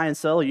like flying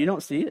solo, you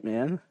don't see it,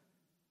 man.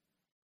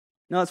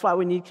 No, that's why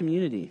we need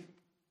community.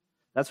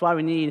 That's why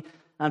we need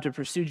to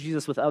pursue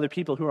Jesus with other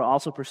people who are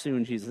also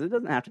pursuing Jesus. It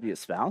doesn't have to be a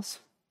spouse.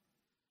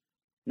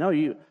 No,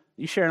 you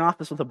share an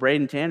office with a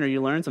Braden Tanner,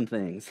 you learn some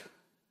things.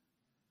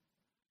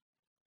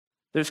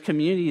 There's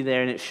community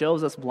there, and it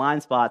shows us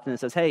blind spots, and it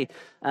says, hey,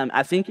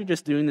 I think you're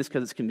just doing this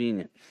because it's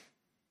convenient.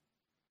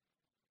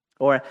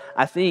 Or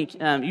I think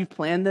you've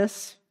planned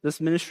this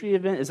ministry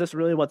event. Is this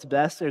really what's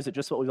best, or is it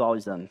just what we've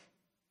always done?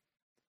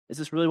 Is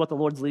this really what the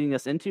Lord's leading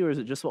us into, or is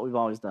it just what we've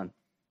always done?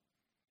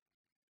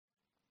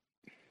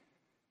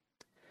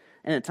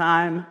 In a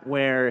time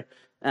where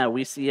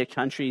we see a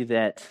country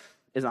that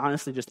is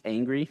honestly just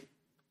angry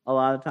a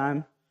lot of the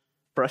time,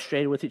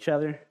 frustrated with each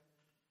other,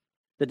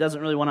 that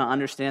doesn't really want to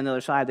understand the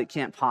other side, that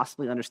can't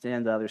possibly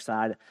understand the other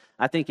side,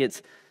 I think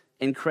it's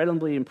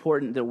incredibly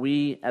important that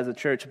we as a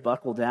church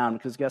buckle down,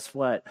 because guess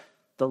what?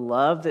 The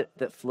love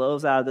that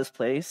flows out of this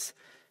place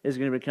is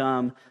going to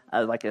become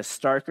like a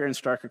starker and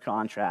starker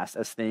contrast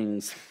as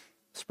things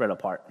spread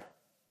apart.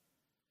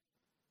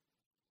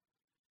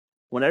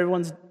 When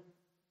everyone's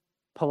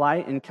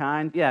polite and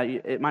kind, yeah,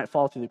 it might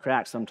fall through the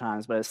cracks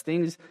sometimes, but as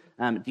things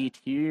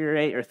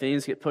deteriorate or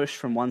things get pushed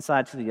from one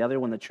side to the other,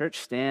 when the church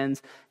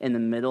stands in the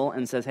middle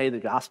and says, hey, the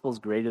gospel is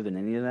greater than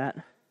any of that,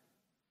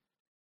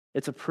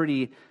 it's a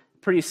pretty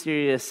pretty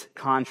serious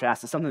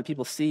contrast. It's something that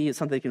people see. It's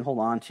something they can hold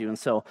on to. And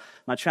so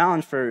my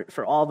challenge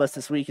for all of us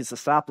this week is to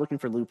stop looking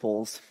for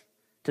loopholes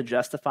to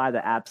justify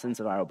the absence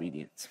of our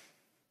obedience.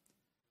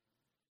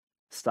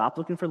 Stop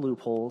looking for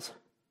loopholes.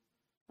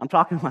 I'm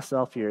talking to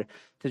myself here,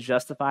 to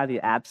justify the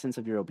absence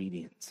of your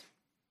obedience.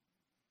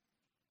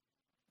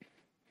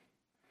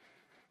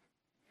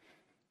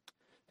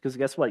 Because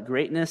guess what?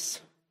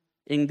 Greatness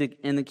in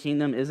the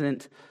kingdom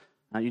isn't,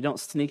 you don't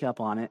sneak up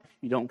on it.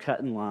 You don't cut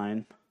in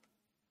line.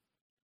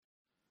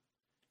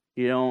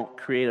 You don't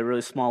create a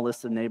really small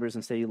list of neighbors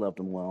and say you love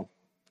them well.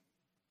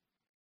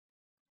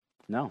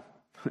 No.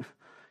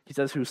 He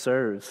says, who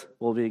serves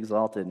will be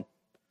exalted.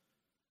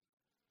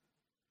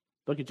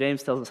 Book of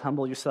James tells us,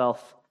 humble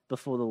yourself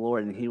before the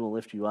Lord and he will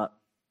lift you up.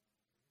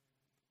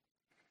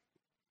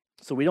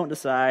 So we don't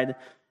decide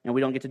and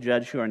we don't get to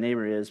judge who our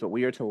neighbor is, but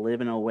we are to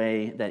live in a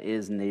way that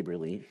is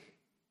neighborly.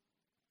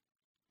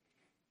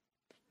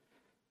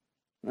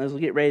 As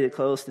we get ready to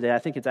close today, I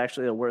think it's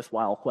actually a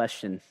worthwhile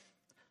question.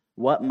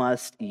 What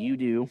must you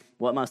do?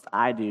 What must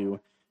I do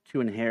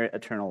to inherit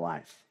eternal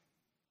life?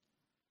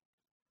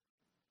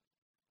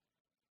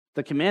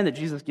 The command that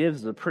Jesus gives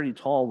is a pretty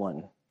tall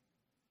one.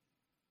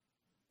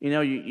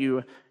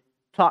 You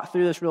talk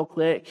through this real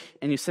quick,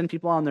 and you send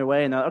people on their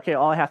way, and okay,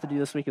 all I have to do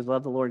this week is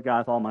love the Lord God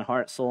with all my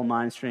heart, soul,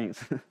 mind,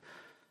 strength,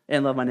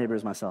 and love my neighbor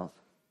as myself.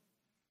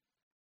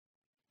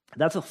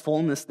 That's a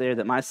fullness there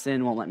that my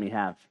sin won't let me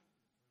have.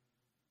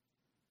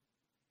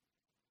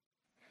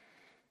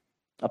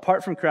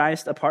 Apart from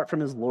Christ, apart from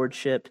his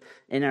lordship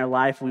in our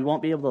life, we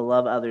won't be able to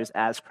love others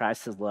as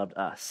Christ has loved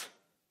us.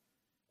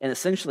 And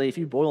essentially, if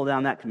you boil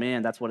down that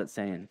command, that's what it's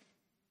saying.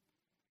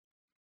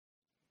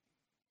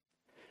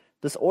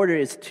 This order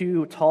is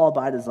too tall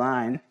by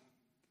design. And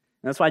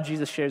that's why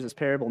Jesus shares this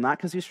parable, not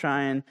because he's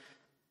trying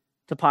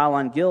to pile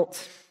on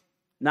guilt,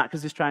 not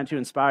because he's trying to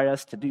inspire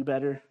us to do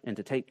better and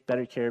to take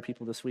better care of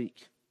people this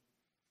week.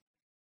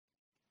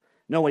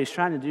 No, what he's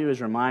trying to do is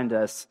remind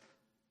us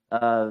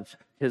of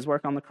his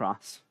work on the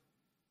cross,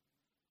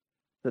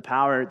 the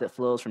power that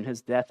flows from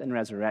his death and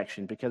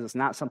resurrection, because it's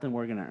not something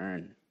we're going to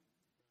earn.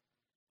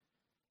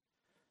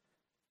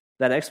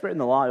 That expert in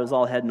the law, it was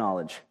all head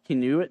knowledge. He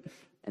knew it,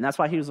 and that's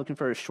why he was looking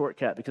for a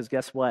shortcut, because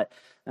guess what?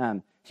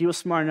 He was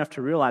smart enough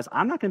to realize,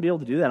 I'm not going to be able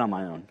to do that on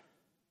my own.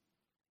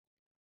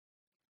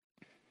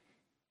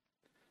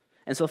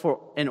 And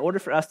so in order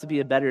for us to be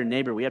a better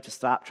neighbor, we have to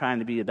stop trying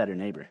to be a better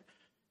neighbor.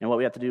 And what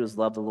we have to do is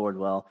love the Lord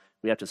well.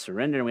 We have to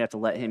surrender, and we have to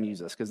let him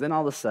use us. Because then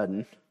all of a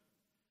sudden,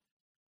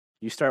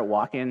 you start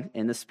walking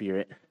in the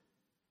Spirit.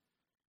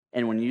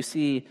 And when you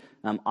see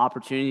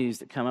opportunities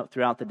that come up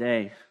throughout the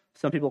day,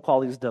 some people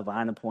call these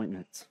divine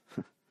appointments.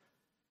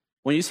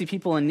 When you see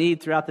people in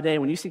need throughout the day,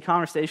 when you see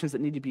conversations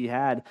that need to be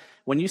had,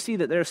 when you see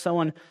that there's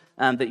someone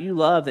that you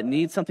love that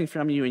needs something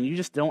from you and you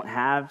just don't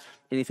have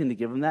anything to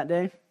give them that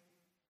day,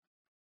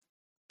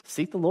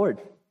 seek the Lord.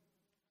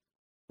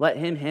 Let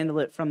him handle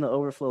it from the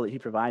overflow that he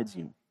provides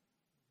you.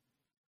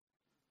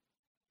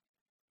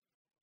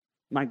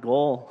 My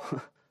goal,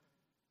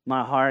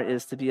 my heart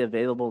is to be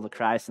available to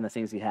Christ and the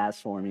things he has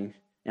for me.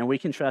 And we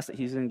can trust that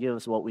he's going to give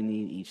us what we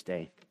need each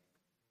day.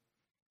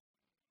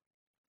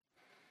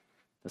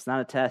 It's not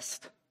a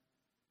test.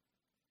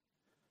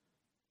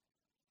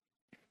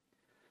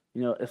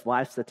 If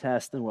life's a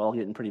test, then we're all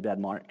getting pretty bad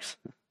marks.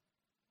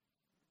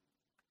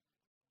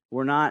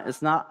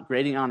 It's not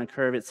grading on a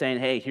curve. It's saying,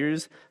 hey,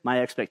 here's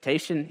my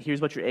expectation.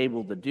 Here's what you're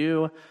able to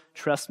do.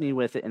 Trust me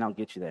with it, and I'll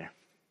get you there.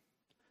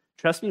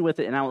 Trust me with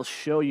it, and I will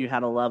show you how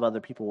to love other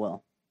people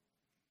well.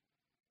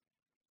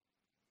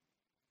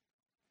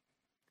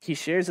 He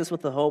shares this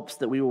with the hopes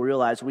that we will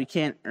realize we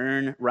can't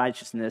earn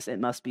righteousness. It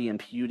must be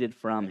imputed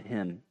from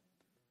him.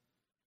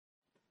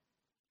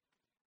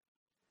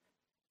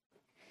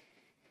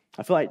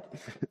 I feel like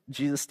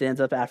Jesus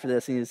stands up after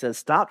this and he says,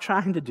 stop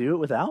trying to do it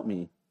without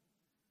me.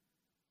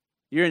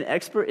 You're an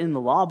expert in the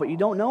law, but you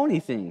don't know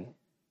anything.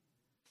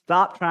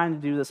 Stop trying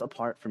to do this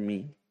apart from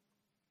me.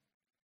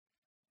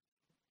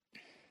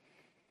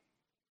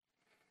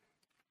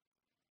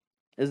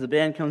 As the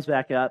band comes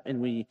back up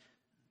and we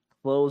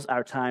close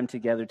our time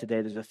together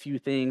today, there's a few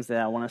things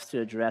that I want us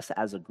to address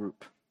as a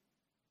group.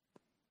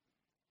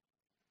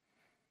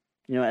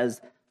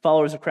 As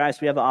followers of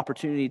Christ, we have the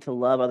opportunity to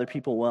love other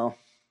people well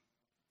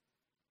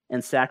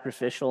in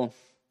sacrificial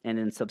and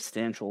in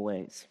substantial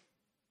ways.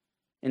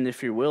 And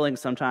if you're willing,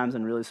 sometimes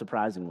in really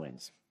surprising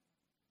ways.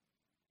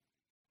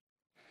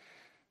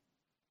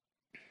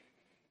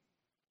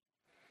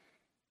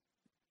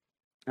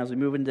 As we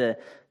move into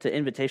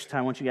invitation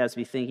time, I want you guys to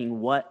be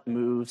thinking, what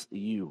moves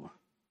you?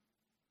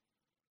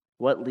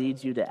 What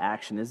leads you to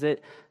action? Is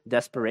it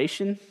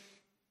desperation?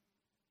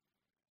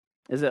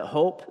 Is it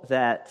hope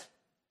that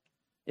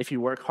if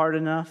you work hard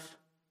enough,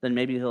 then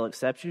maybe he'll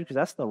accept you? Because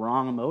that's the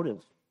wrong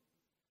motive.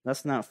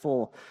 That's not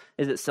full.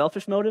 Is it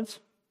selfish motives?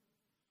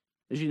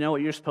 Is you know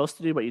what you're supposed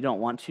to do, but you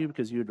don't want to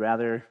because you would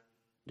rather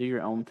do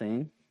your own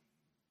thing?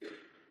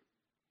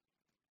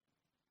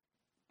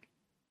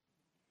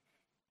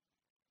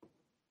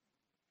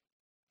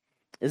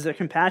 Is there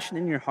compassion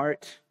in your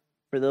heart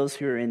for those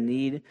who are in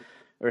need,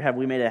 or have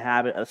we made a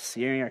habit of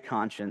searing our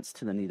conscience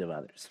to the need of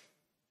others?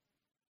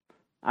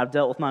 I've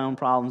dealt with my own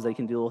problems. They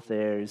can deal with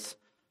theirs.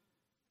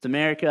 It's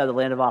America, the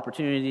land of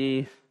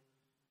opportunity.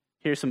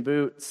 Here's some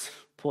boots.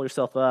 Pull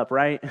yourself up,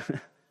 right?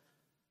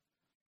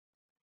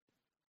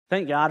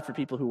 Thank God for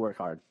people who work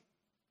hard.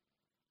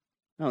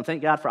 No,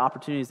 thank God for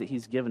opportunities that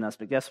he's given us.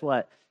 But guess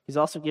what? He's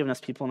also given us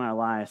people in our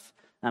life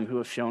who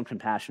have shown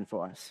compassion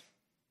for us.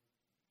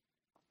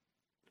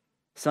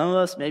 Some of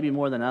us maybe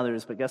more than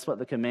others, but guess what?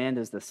 The command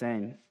is the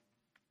same.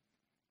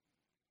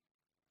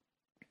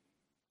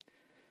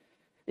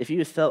 If you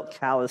have felt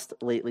calloused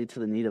lately to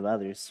the need of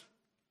others,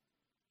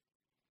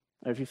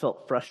 or if you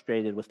felt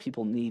frustrated with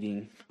people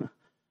needing,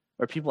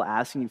 or people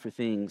asking you for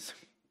things,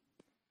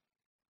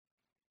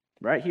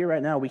 right here,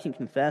 right now, we can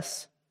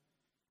confess,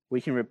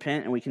 we can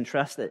repent, and we can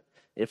trust that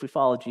if we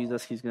follow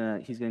Jesus, he's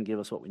gonna give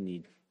us what we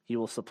need. He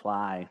will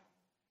supply.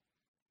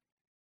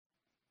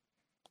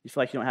 You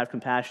feel like you don't have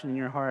compassion in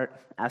your heart?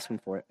 Ask him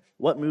for it.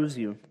 What moves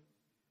you?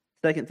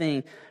 Second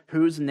thing,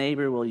 whose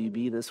neighbor will you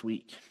be this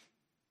week?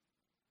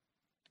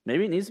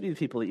 Maybe it needs to be the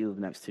people that you live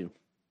next to.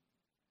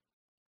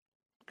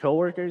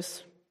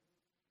 Coworkers?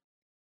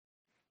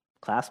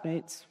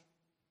 Classmates?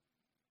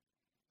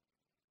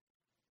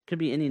 Could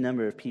be any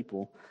number of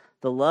people.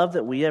 The love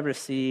that we have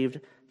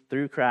received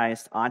through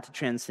Christ ought to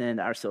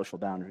transcend our social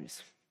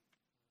boundaries.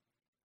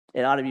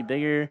 It ought to be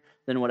bigger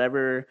than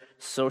whatever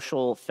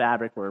social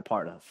fabric we're a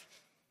part of.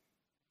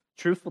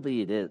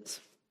 Truthfully, it is.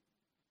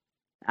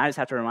 I just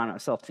have to remind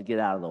myself to get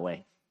out of the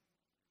way.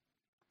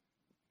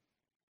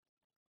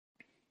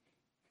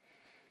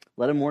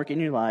 Let him work in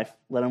your life.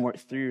 Let him work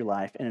through your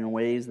life, and in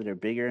ways that are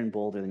bigger and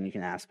bolder than you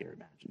can ask or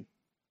imagine.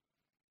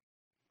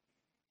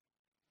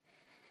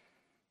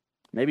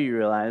 Maybe you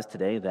realize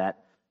today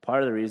that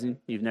part of the reason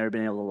you've never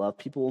been able to love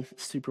people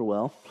super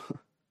well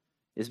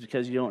is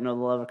because you don't know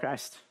the love of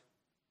Christ.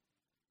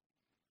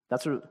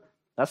 That's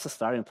the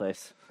starting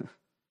place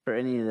for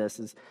any of this,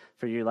 is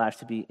for your life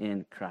to be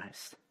in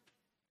Christ.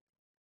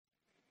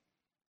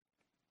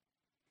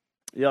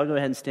 Y'all go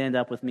ahead and stand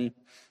up with me.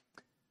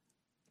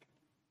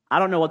 I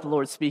don't know what the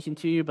Lord's speaking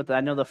to you, but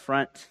I know the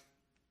front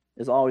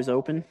is always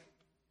open.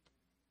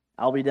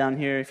 I'll be down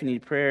here if you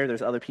need prayer.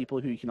 There's other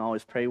people who you can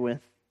always pray with.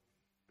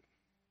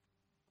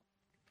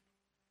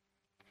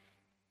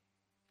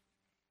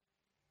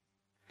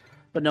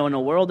 But no, in a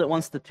world that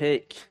wants to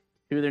pick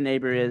who their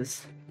neighbor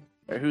is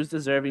or who's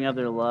deserving of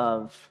their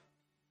love,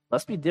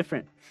 let's be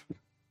different.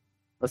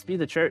 Let's be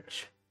the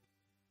church.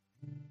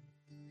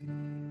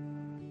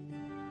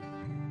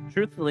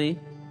 Truthfully,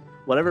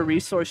 whatever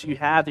resource you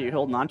have that you're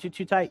holding on to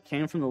too tight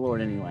came from the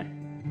Lord anyway.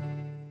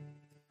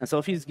 And so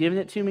if he's given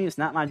it to me, it's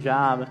not my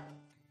job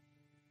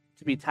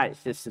to be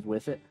tight-fisted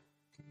with it.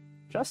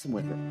 Trust him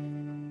with it.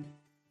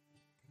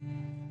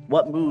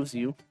 What moves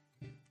you?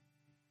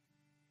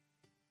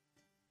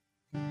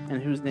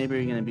 And whose neighbor are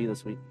you going to be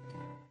this week?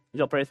 Would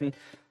y'all pray with me?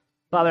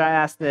 Father, I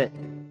ask that,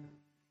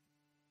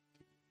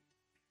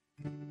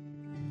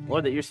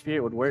 Lord, that your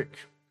Spirit would work.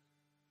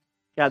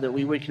 God, that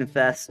we would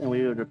confess and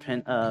we would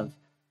repent of,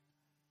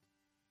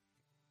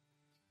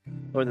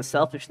 or the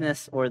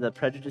selfishness or the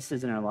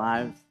prejudices in our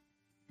lives.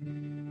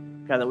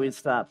 God, that we'd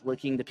stop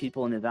looking to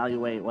people and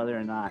evaluate whether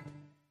or not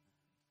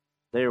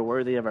they are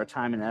worthy of our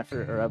time and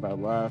effort or of our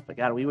love. But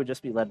God, we would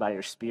just be led by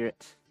your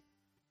Spirit.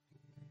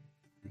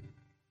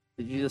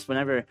 That Jesus,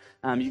 whenever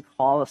you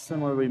call us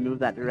somewhere, we move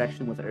that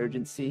direction with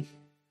urgency.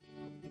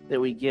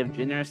 That we give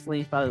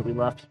generously. Father, that we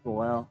love people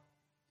well.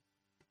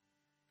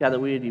 God, that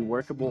we would be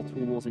workable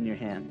tools in your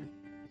hand.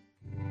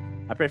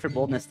 I pray for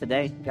boldness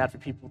today, God, for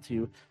people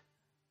to,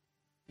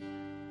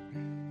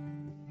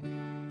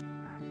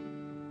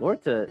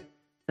 Lord, to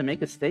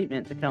make a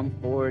statement, to come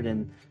forward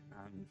and,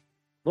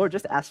 Lord,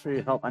 just ask for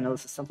your help. I know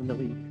this is something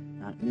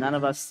that none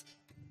of us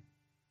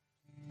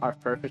are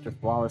perfect or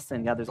flawless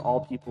in. God, there's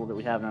all people that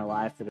we have in our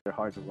life that are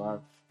hard to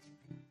love.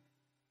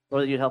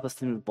 Lord, that you'd help us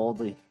to move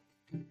boldly.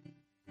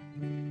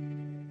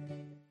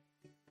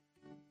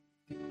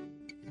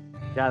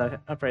 God,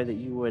 I pray that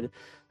you would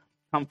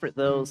comfort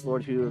those,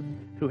 Lord, who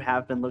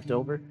have been looked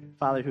over,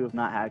 Father, who have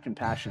not had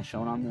compassion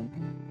shown on them.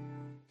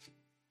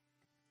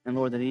 And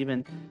Lord, that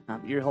even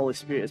your Holy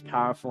Spirit is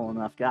powerful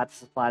enough, God, to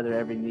supply their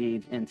every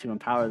need and to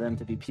empower them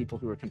to be people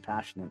who are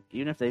compassionate,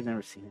 even if they've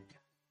never seen it.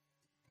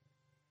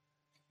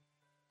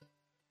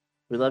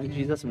 We love you,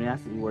 Jesus, and we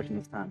ask that you work in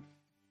this time.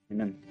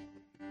 Amen.